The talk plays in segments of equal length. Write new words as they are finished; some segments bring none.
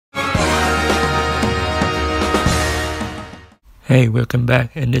Hey, welcome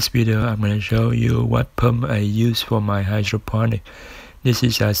back. In this video, I'm going to show you what pump I use for my hydroponic. This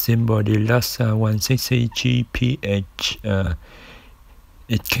is a simple Deluxe 160 GPH.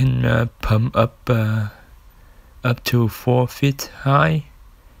 It can pump up to 4 feet high,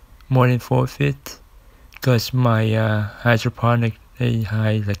 more than 4 feet, because my hydroponic is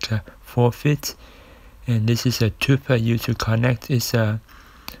high like 4 feet. And this is a tube I use to connect. It's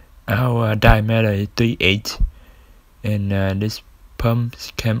our diameter is 3/8. And this pump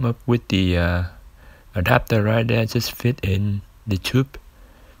came up with the adapter right there, just fit in the tube.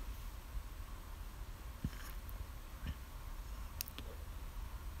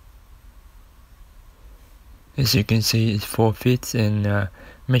 As you can see, it's 4 feet, and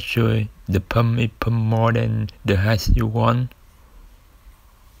make sure the pump is pump more than the height you want.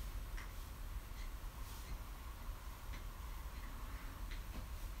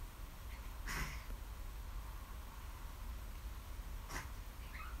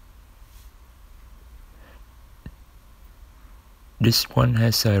 This one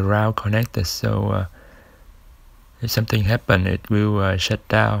has a round connector, so if something happens, it will shut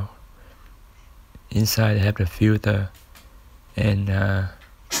down. Inside I have the filter, and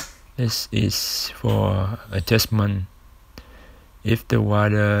this is for adjustment. If the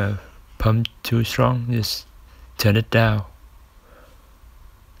water pump too strong, just turn it down.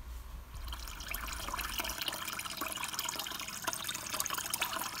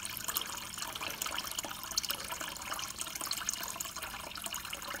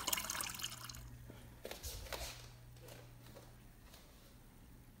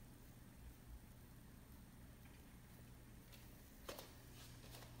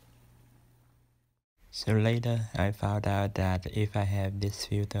 So later I found out that if I have this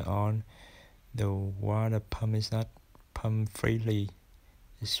filter on, the water pump is not pumped freely.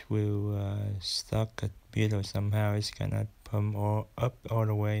 It will stuck at middle somehow. It's cannot pump up all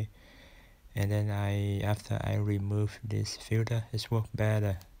the way. And then after I remove this filter, it's work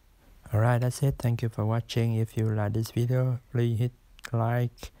better. Alright, that's it. Thank you for watching. If you like this video, please hit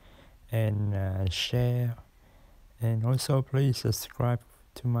like and share. And also please subscribe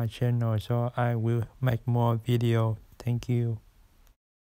to my channel so I will make more video. Thank you.